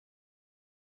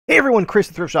Hey everyone, Chris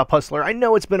the Thrift Shop Hustler. I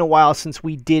know it's been a while since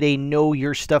we did a Know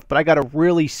Your Stuff, but I got a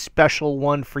really special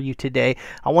one for you today.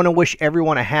 I want to wish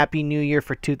everyone a happy new year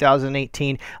for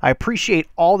 2018. I appreciate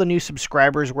all the new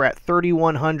subscribers. We're at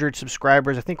 3,100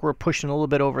 subscribers. I think we're pushing a little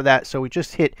bit over that, so we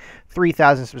just hit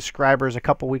 3,000 subscribers a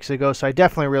couple weeks ago, so I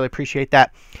definitely really appreciate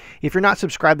that. If you're not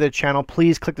subscribed to the channel,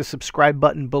 please click the subscribe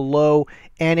button below,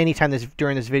 and anytime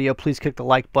during this video, please click the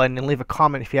like button and leave a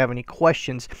comment if you have any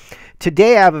questions.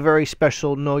 Today I have a very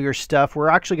special Know Your Stuff. We're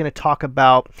actually going to talk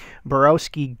about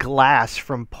Borowski glass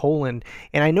from Poland,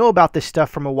 and I know about this stuff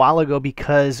from a while ago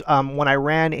because when I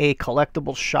ran a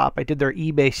collectible shop, I did their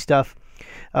eBay stuff.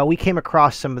 We came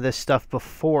across some of this stuff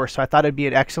before, so I thought it'd be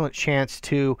an excellent chance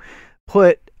to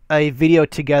put a video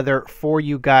together for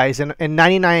you guys, and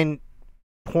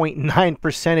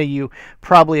 99.9% of you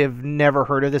probably have never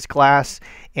heard of this glass,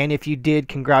 and if you did,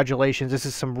 congratulations. This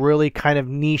is some really kind of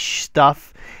niche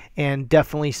stuff and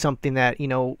definitely something that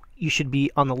you should be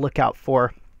on the lookout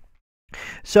for.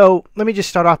 So let me just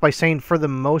start off by saying, for the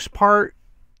most part,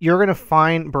 you're going to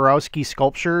find Borowski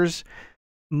sculptures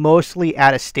mostly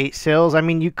at estate sales. I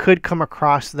mean, you could come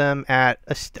across them at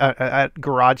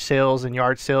garage sales and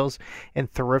yard sales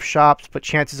and thrift shops, but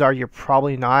chances are you're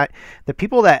probably not. The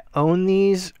people that own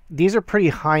these are pretty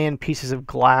high-end pieces of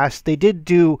glass. They did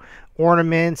do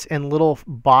ornaments and little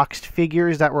boxed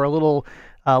figures that were a little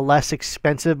less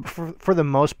expensive. For the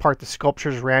most part, the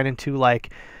sculptures ran into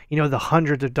the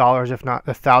hundreds of dollars, if not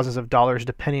the thousands of dollars,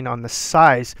 depending on the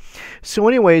size. So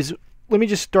anyways, let me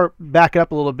just back it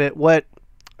up a little bit.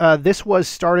 This was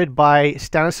started by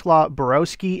Stanislaw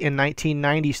Borowski in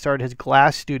 1990, started his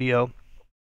glass studio.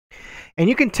 And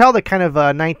you can tell the kind of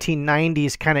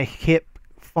 1990s kind of hip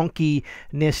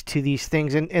funkiness to these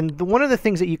things. And one of the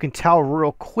things that you can tell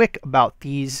real quick about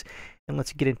these, and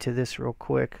let's get into this real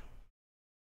quick.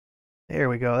 There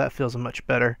we go. That feels much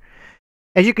better.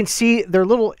 As you can see,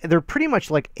 they're pretty much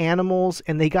like animals,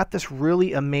 and they got this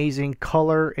really amazing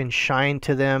color and shine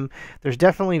to them. There's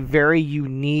definitely very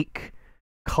unique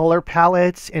color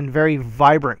palettes and very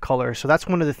vibrant colors, so that's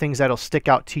one of the things that'll stick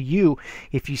out to you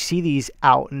if you see these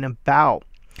out and about.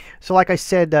 So like I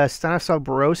said, Stanislaw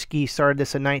Borowski started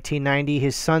this in 1990.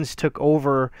 His sons took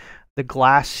over the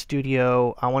glass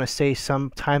studio, I want to say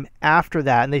sometime after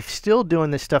that, and they're still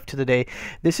doing this stuff to the day.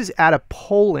 This is out of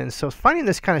Poland, so finding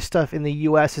this kind of stuff in the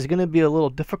US is going to be a little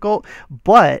difficult,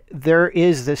 but there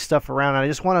is this stuff around, and I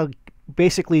just want to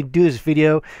basically do this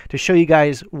video to show you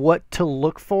guys what to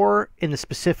look for in the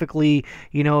specifically,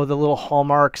 the little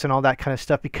hallmarks and all that kind of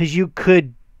stuff, because you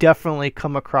could definitely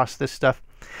come across this stuff.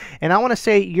 And I want to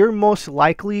say you're most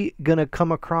likely going to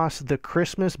come across the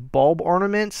Christmas bulb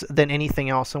ornaments than anything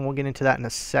else, and we'll get into that in a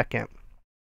second.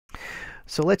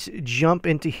 So let's jump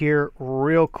into here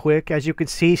real quick. As you can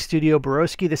see, Studio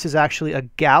Borowski, this is actually a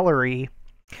gallery.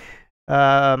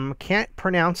 Can't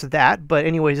pronounce that, but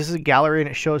anyways, this is a gallery, and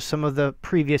it shows some of the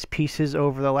previous pieces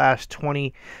over the last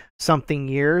 20 something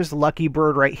years. Lucky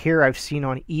Bird right here I've seen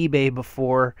on eBay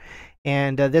before,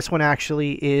 and this one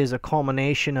actually is a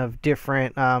culmination of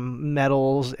different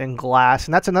metals and glass.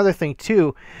 And that's another thing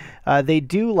too, they've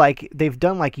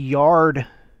done like yard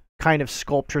kind of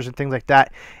sculptures and things like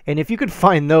that, and if you could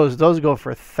find those go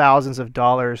for thousands of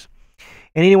dollars.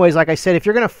 And anyways, like I said, if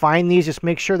you're going to find these, just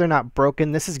make sure they're not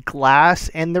broken. This is glass,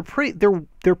 and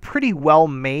they're pretty well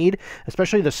made,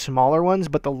 especially the smaller ones,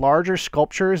 but the larger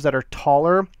sculptures that are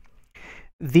taller,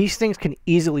 these things can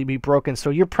easily be broken. So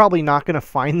you're probably not going to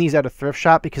find these at a thrift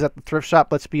shop, because at the thrift shop,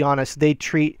 let's be honest, they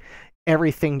treat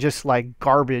everything just like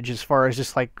garbage, as far as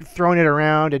just like throwing it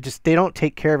around. They don't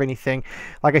take care of anything.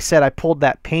 Like I said, I pulled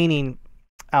that painting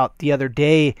out the other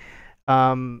day,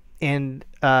 and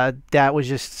that was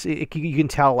just, you can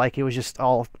tell like it was just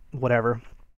all whatever.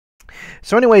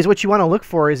 So anyways, what you want to look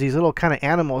for is these little kind of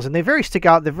animals, and they stick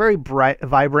out. They're very bright,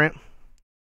 vibrant.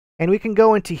 And we can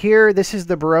go into here. This is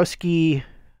the Borowski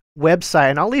website,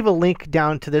 and I'll leave a link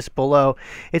down to this below.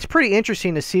 It's pretty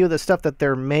interesting to see the stuff that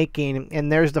they're making,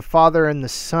 and there's the father and the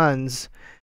sons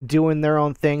doing their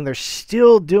own thing. They're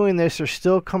still doing this. They're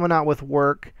still coming out with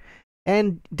work,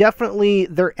 and definitely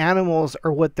their animals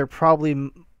are what they're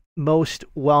probably most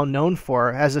well known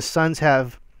for, as the sons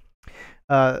have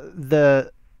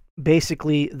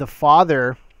basically the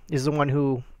father is the one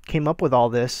who came up with all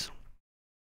this,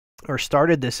 or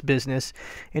started this business,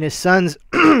 and his sons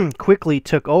quickly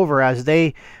took over, as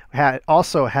they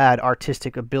also had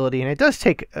artistic ability. And it does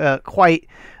take quite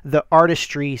the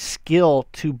artistry skill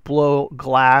to blow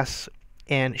glass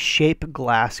and shape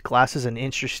glass. Glass is an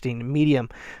interesting medium.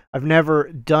 I've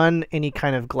never done any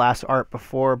kind of glass art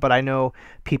before, but I know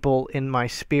people in my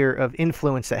sphere of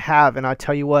influence that have, and I'll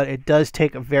tell you what, it does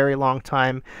take a very long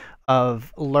time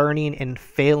of learning and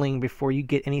failing before you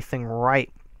get anything right.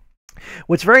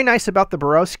 What's very nice about the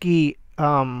Borowski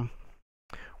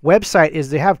website is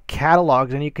they have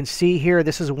catalogs, and you can see here,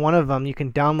 this is one of them. You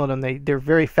can download them. They're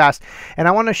very fast. And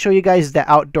I want to show you guys the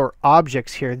outdoor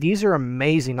objects here. These are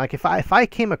amazing. Like if I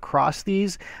came across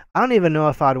these, I don't even know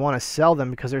if I'd want to sell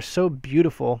them because they're so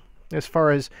beautiful as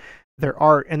far as their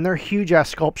art, and they're huge ass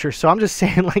sculptures. So I'm just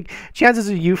saying, like, chances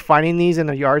of you finding these in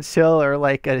a yard sale or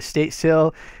like an estate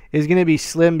sale is going to be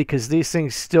slim, because these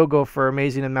things still go for an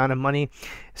amazing amount of money.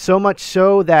 So much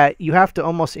so that you have to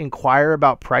almost inquire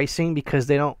about pricing, because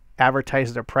they don't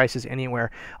advertise their prices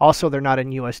anywhere. Also, they're not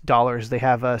in US dollars. They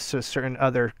have a certain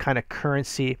other kind of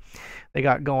currency they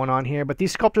got going on here. But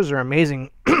these sculptures are amazing.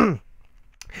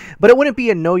 But it wouldn't be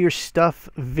a know your stuff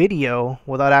video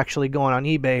without actually going on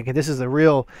eBay. This is the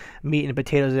real meat and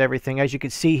potatoes of everything. As you can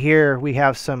see here, we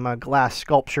have some glass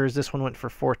sculptures. This one went for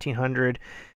 $1,400.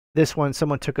 This one,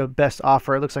 someone took a best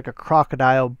offer. It looks like a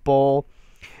crocodile bull.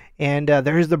 And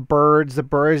there's the birds. The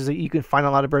birds, that you can find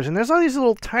a lot of birds. And there's all these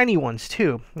little tiny ones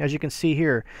too. As you can see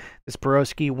here, this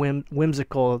Borowski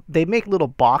whimsical. They make little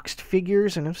boxed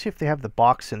figures. And let's see if they have the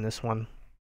box in this one.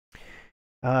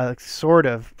 Sort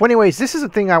of. But anyways, this is the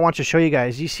thing I want to show you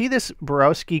guys. You see this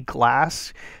Borowski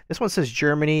glass? This one says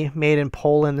Germany, made in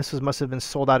Poland. This must have been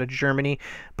sold out of Germany.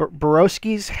 But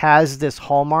Borowski's has this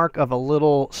hallmark of a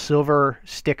little silver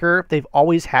sticker. They've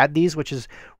always had these, which is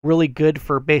really good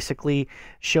for basically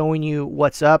showing you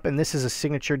what's up. And this is a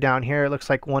signature down here. It looks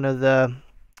like one of the...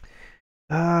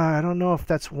 I don't know if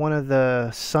that's one of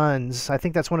the Sun's. I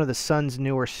think that's one of the Sun's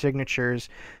newer signatures.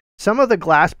 Some of the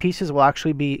glass pieces will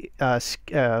actually be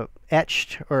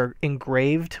etched or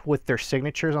engraved with their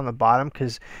signatures on the bottom,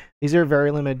 because these are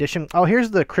very limited edition. Oh, here's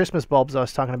the Christmas bulbs I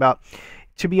was talking about.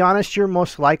 To be honest, you're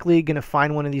most likely going to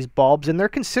find one of these bulbs, and they're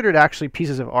considered actually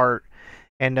pieces of art.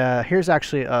 And here's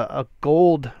actually a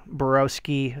gold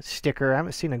Borowski sticker. I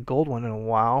haven't seen a gold one in a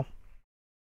while.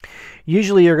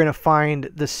 Usually you're going to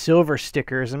find the silver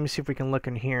stickers. Let me see if we can look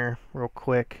in here real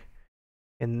quick.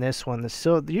 In this one,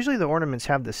 usually the ornaments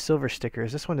have the silver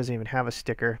stickers. This one doesn't even have a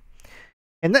sticker.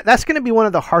 And that's going to be one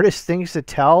of the hardest things to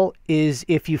tell, is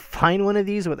if you find one of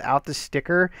these without the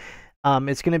sticker,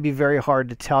 it's going to be very hard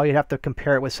to tell. You'd have to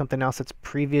compare it with something else that's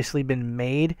previously been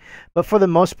made. But for the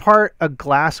most part, a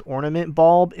glass ornament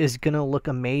bulb is going to look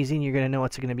amazing. You're going to know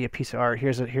it's going to be a piece of art.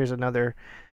 Here's another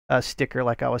sticker,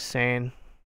 like I was saying.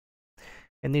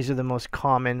 And these are the most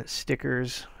common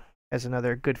stickers. As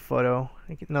another good photo.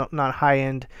 No, not high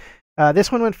end. This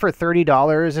one went for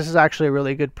 $30. This is actually a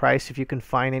really good price if you can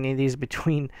find any of these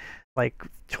between like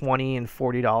 $20 and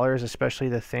 $40, especially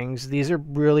the things. These are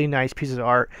really nice pieces of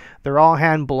art. They're all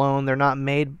hand blown. They're not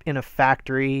made in a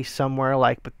factory somewhere,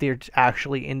 but they're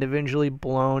actually individually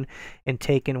blown and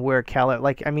taken where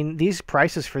I mean, these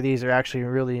prices for these are actually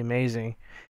really amazing.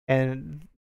 And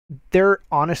they're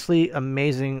honestly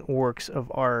amazing works of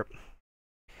art.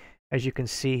 As you can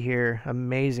see here,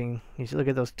 amazing. You see, look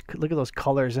at those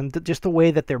colors, and just the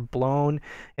way that they're blown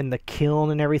in the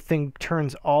kiln and everything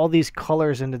turns all these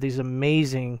colors into these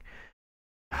amazing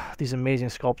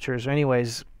sculptures.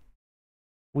 Anyways,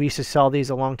 we used to sell these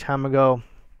a long time ago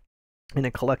in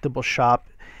a collectible shop,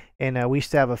 and we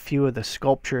used to have a few of the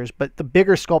sculptures. But the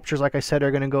bigger sculptures, like I said,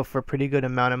 are going to go for a pretty good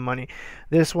amount of money.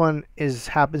 This one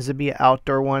happens to be an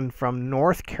outdoor one from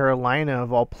North Carolina,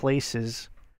 of all places.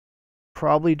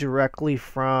 Probably directly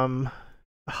from...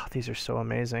 Oh, these are so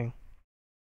amazing.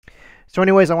 So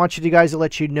anyways, I want you guys to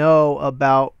let you know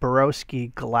about Borowski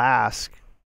glass,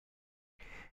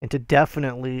 and to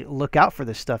definitely look out for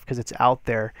this stuff, because it's out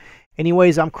there.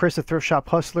 Anyways, I'm Chris, the Thrift Shop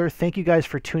Hustler. Thank you guys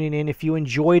for tuning in. If you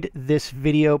enjoyed this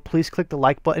video, please click the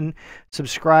like button,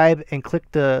 subscribe, and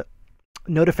click the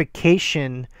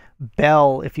notification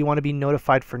bell if you want to be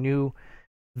notified for new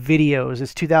videos.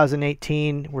 It's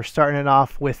 2018. We're starting it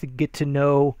off with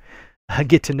know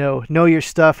your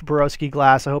stuff, Borowski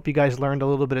glass. I hope you guys learned a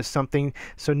little bit of something.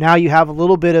 So now you have a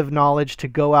little bit of knowledge to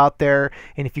go out there,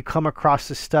 and if you come across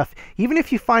this stuff, even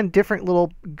if you find different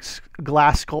little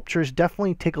glass sculptures,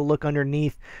 definitely take a look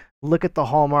underneath, look at the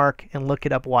hallmark, and look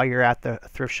it up while you're at the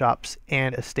thrift shops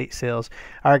and estate sales.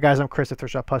 All right, guys, I'm Chris, the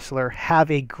Thrift Shop Hustler.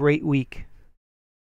 Have a great week.